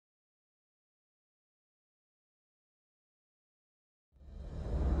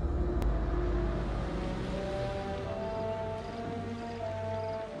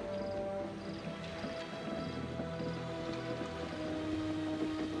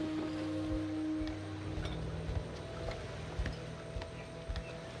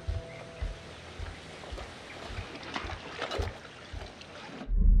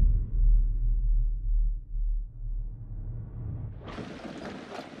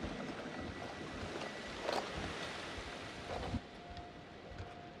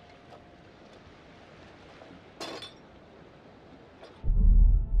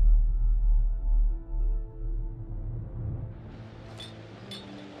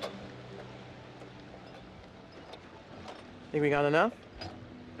Think we got enough?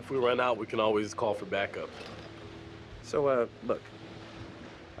 If we run out, we can always call for backup. So, look.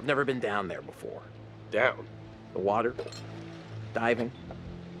 I've never been down there before. Down? The water, diving.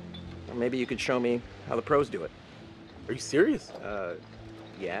 Well, maybe you could show me how the pros do it. Are you serious?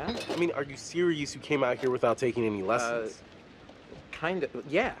 Yeah? I mean, are you serious you came out here without taking any lessons? Kind of,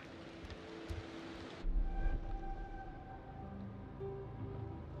 yeah.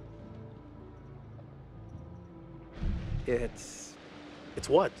 It's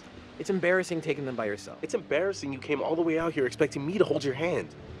what? It's embarrassing taking them by yourself. It's embarrassing you came all the way out here expecting me to hold your hand.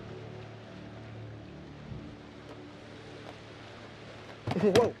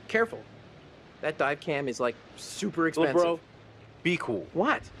 Whoa, careful. That dive cam is, like, super expensive. Little bro, be cool.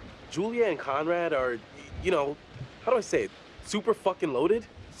 What? Julia and Conrad are, you know, how do I say it? Super fucking loaded.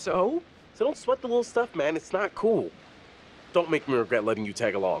 So? So don't sweat the little stuff, man. It's not cool. Don't make me regret letting you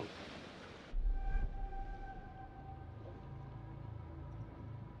tag along.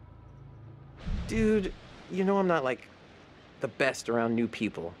 Dude, you know I'm not, like, the best around new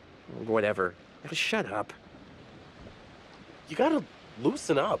people. Or whatever. Just shut up. You gotta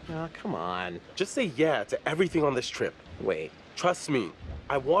loosen up. Oh, come on. Just say yeah to everything on this trip. Wait. Trust me,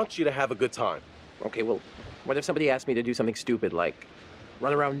 I want you to have a good time. Okay, well, what if somebody asked me to do something stupid, like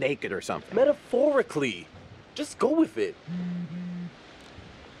run around naked or something? Metaphorically. Just go with it.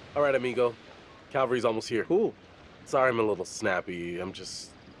 All right, amigo. Calvary's almost here. Cool. Sorry I'm a little snappy.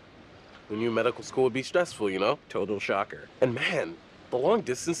 The new medical school would be stressful, you know? Total shocker. And man, the long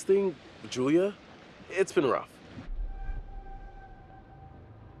distance thing with Julia, it's been rough.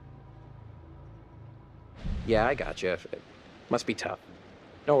 Yeah, I gotcha. It must be tough.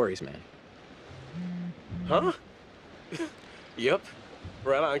 No worries, man. Huh? Yep.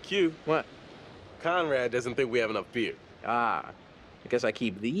 Right on cue. What? Conrad doesn't think we have enough beer. Ah, I guess I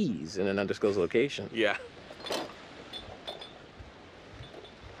keep these in an undisclosed location. Yeah.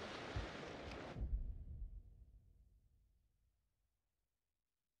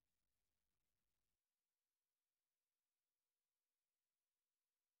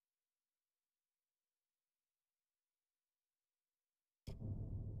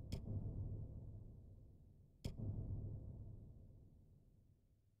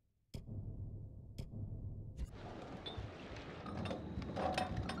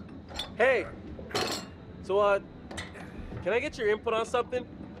 Hey, so, can I get your input on something?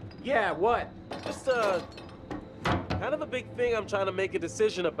 Yeah, what? Just, kind of a big thing I'm trying to make a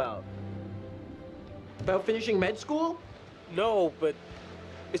decision about. About finishing med school? No, but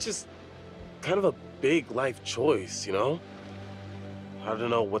it's just kind of a big life choice, you know? I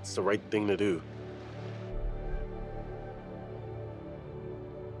don't know what's the right thing to do.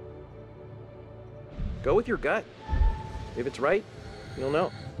 Go with your gut. If it's right, you'll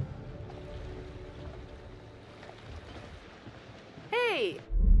know. Hey!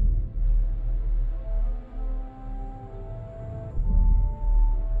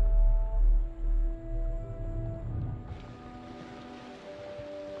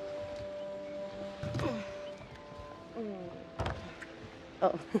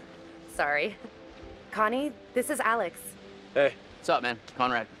 Oh, sorry. Connie, this is Alex. Hey. What's up, man?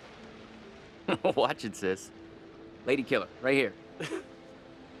 Conrad. Watch it, sis. Lady killer, right here.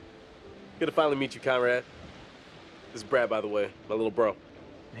 Good to finally meet you, Conrad. This is Brad, by the way, my little bro.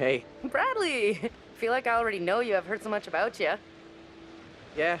 Hey. Bradley! Feel like I already know you. I've heard so much about you.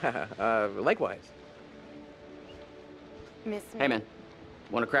 Yeah, likewise. Miss me? Hey, man.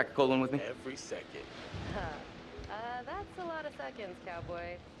 Want to crack a cold one with me? Every second. That's a lot of seconds,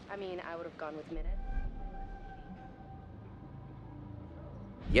 cowboy. I mean, I would have gone with minutes.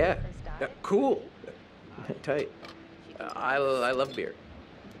 Yeah, cool. Tight. I love beer.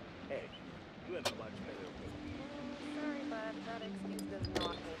 Hey, you end up much better. Sorry, but that excuse does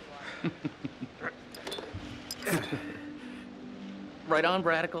not hold water. Right on,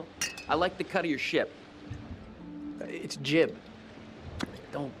 Bradical. I like the cut of your ship. It's jib.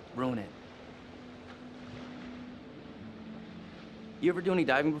 Don't ruin it. You ever do any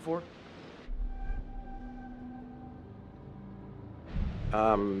diving before?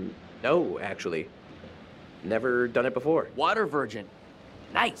 No, actually. Never done it before. Water virgin.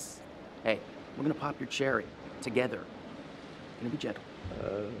 Nice. Hey, we're gonna pop your cherry. Together. Gonna be gentle.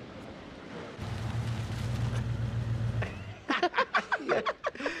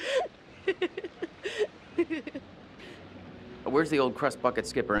 Where's the old crust bucket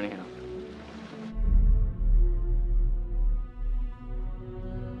skipper, anyhow?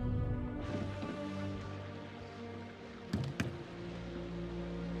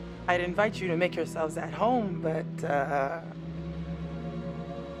 I'd invite you to make yourselves at home, but,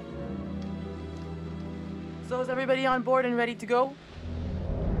 So is everybody on board and ready to go?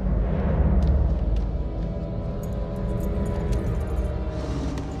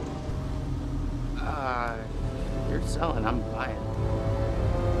 You're selling, I'm buying.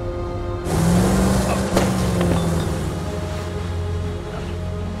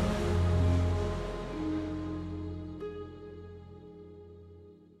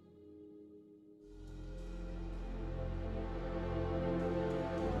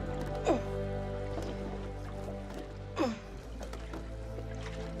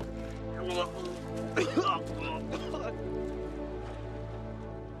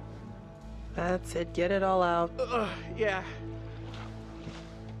 That's it. Get it all out. Yeah.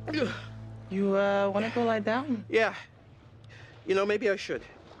 You want to go lie down? Yeah. You know, maybe I should.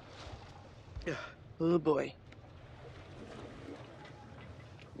 Yeah. Oh boy.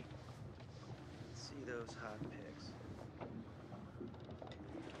 See those hot pics.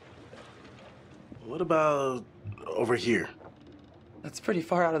 What about over here? That's pretty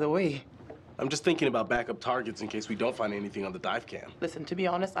far out of the way. I'm just thinking about backup targets in case we don't find anything on the dive cam. Listen, to be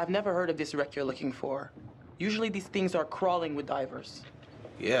honest, I've never heard of this wreck you're looking for. Usually these things are crawling with divers.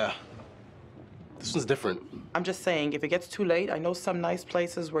 Yeah. This one's different. I'm just saying, if it gets too late, I know some nice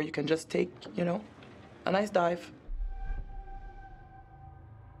places where you can just take, you know, a nice dive.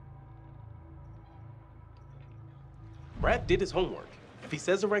 Brad did his homework. If he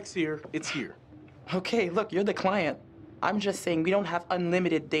says the wreck's here, it's here. Okay, look, you're the client. I'm just saying we don't have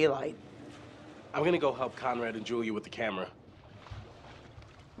unlimited daylight. I'm gonna go help Conrad and Julia with the camera.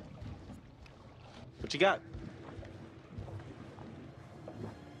 What you got?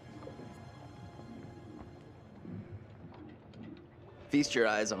 Feast your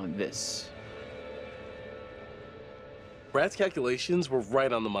eyes on this. Brad's calculations were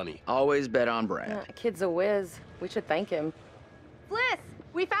right on the money. Always bet on Brad. Kid's a whiz. We should thank him. Bliss,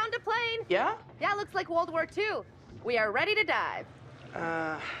 we found a plane. Yeah? Yeah, looks like World War II. We are ready to dive.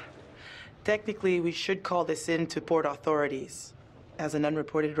 Technically, we should call this in to port authorities as an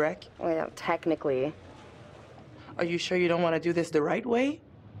unreported wreck. Well, technically. Are you sure you don't want to do this the right way?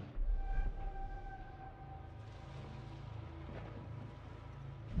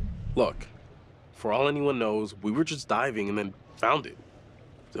 Look, for all anyone knows, we were just diving and then found it.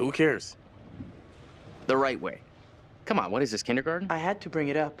 So who cares? The right way. Come on, what is this, kindergarten? I had to bring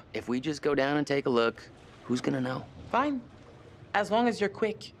it up. If we just go down and take a look, who's gonna know? Fine. As long as you're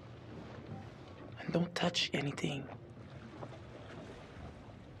quick. And don't touch anything.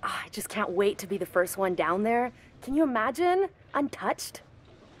 I just can't wait to be the first one down there. Can you imagine? Untouched?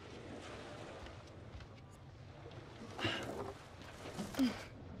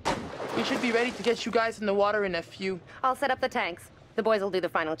 We should be ready to get you guys in the water in a few. I'll set up the tanks. The boys will do the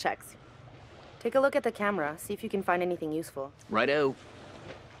final checks. Take a look at the camera. See if you can find anything useful. Righto.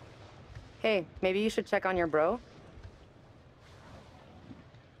 Hey, maybe you should check on your bro.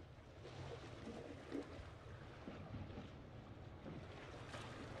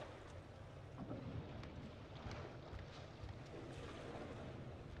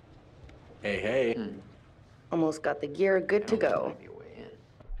 Hey, hey. Almost got the gear good to go.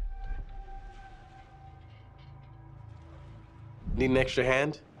 Need an extra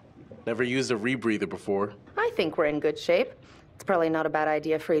hand? Never used a rebreather before. I think we're in good shape. It's probably not a bad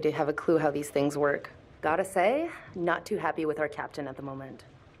idea for you to have a clue how these things work. Gotta say, not too happy with our captain at the moment.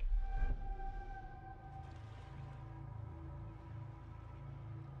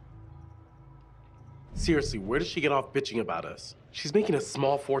 Seriously, where does she get off bitching about us? She's making a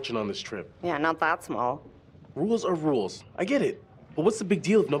small fortune on this trip. Yeah, not that small. Rules are rules. I get it. But what's the big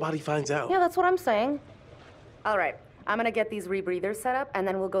deal if nobody finds out? Yeah, that's what I'm saying. All right, I'm gonna get these rebreathers set up, and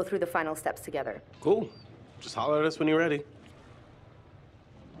then we'll go through the final steps together. Cool. Just holler at us when you're ready.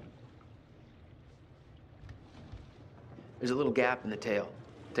 There's a little gap in the tail.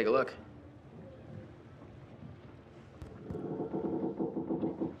 Take a look.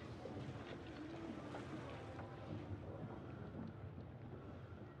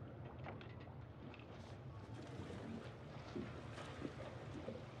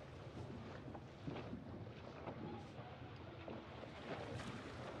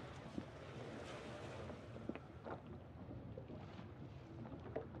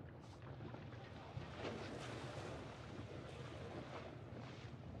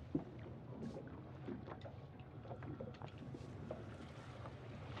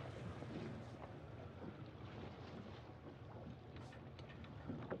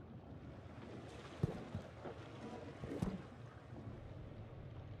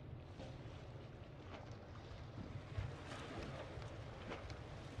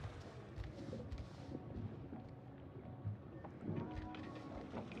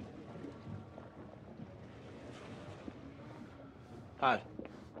 Hi.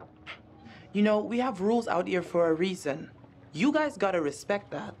 You know, we have rules out here for a reason. You guys gotta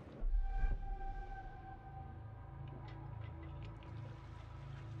respect that.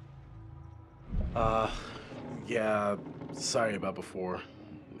 Yeah, sorry about before.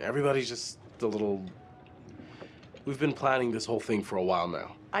 Everybody's just a little... We've been planning this whole thing for a while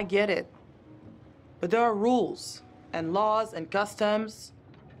now. I get it. But there are rules, and laws, and customs.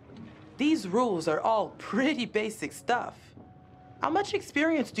 These rules are all pretty basic stuff. How much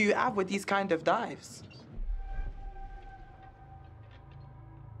experience do you have with these kind of dives?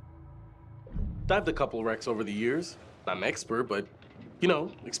 Dived a couple wrecks over the years. Not an expert, but, you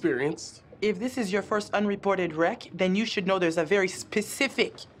know, experienced. If this is your first unreported wreck, then you should know there's a very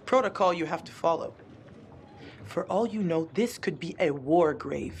specific protocol you have to follow. For all you know, this could be a war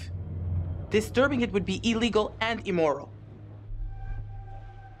grave. Disturbing it would be illegal and immoral.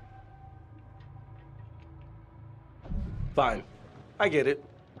 Fine. I get it.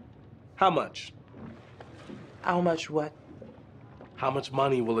 How much? How much what? How much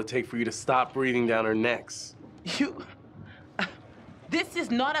money will it take for you to stop breathing down our necks? You... This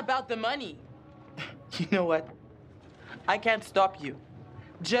is not about the money. You know what? I can't stop you.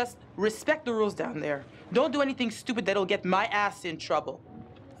 Just respect the rules down there. Don't do anything stupid that'll get my ass in trouble.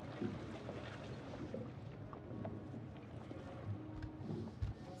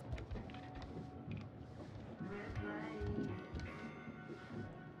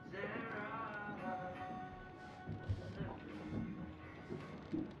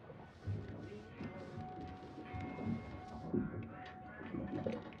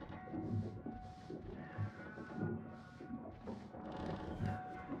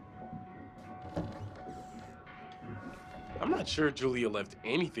 I'm not sure Julia left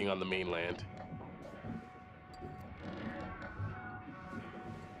anything on the mainland.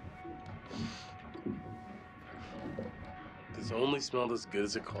 This only smelled as good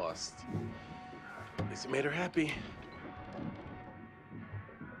as it cost. At least it made her happy.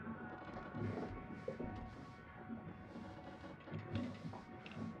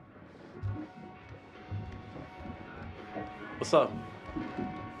 What's up?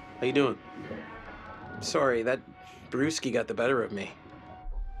 How you doing? Sorry, that brewski got the better of me.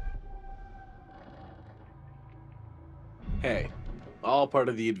 Hey, all part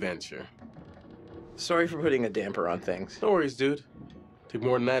of the adventure. Sorry for putting a damper on things. No worries, dude. Took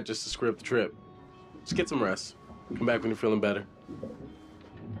more than that just to screw up the trip. Just get some rest. Come back when you're feeling better.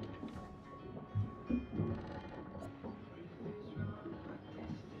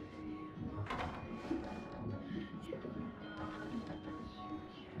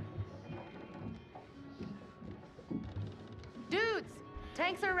 Dudes,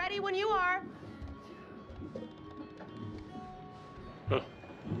 tanks are ready when you are. Huh.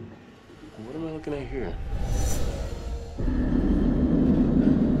 What am I looking at here?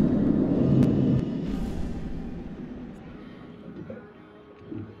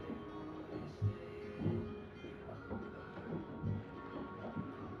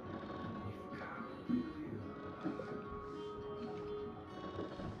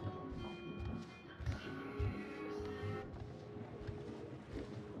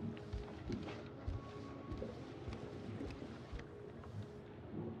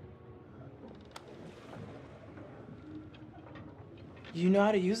 You know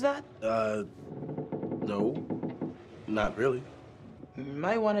how to use that? No. Not really. You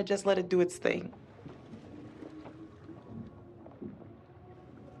might want to just let it do its thing.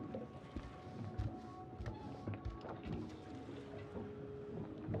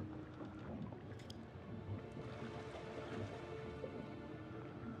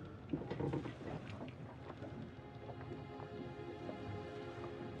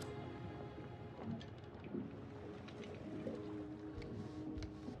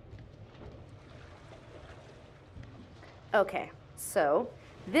 Okay, so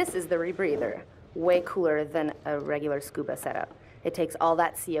this is the rebreather. Way cooler than a regular scuba setup. It takes all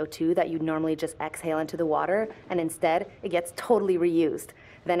that CO2 that you'd normally just exhale into the water, and instead, it gets totally reused.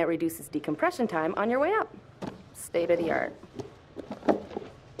 Then it reduces decompression time on your way up. State of the art.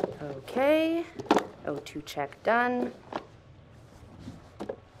 Okay, O2 check done.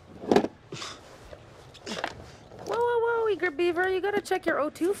 Whoa, eager beaver, you gotta check your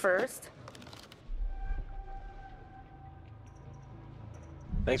O2 first.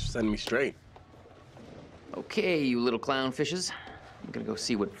 Thanks for setting me straight. Okay, you little clownfishes. I'm gonna go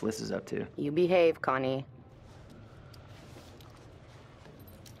see what Fliss is up to. You behave, Connie.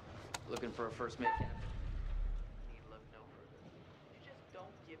 Looking for a first mate, Captain? Need look no further. You just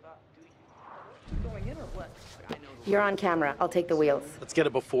don't give up, do you? Going in or what? I know the You're on camera. I'll take the wheels. Let's get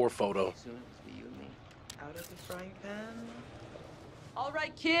a before photo. soon it must be you and me. Out of the frying pan? All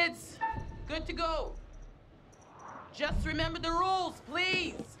right, kids. Good to go. Just remember the rules,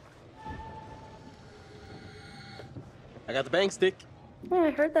 please. I got the bang stick. Yeah,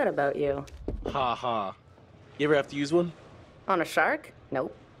 I heard that about you. Ha ha. You ever have to use one? On a shark?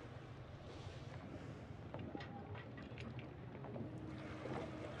 Nope.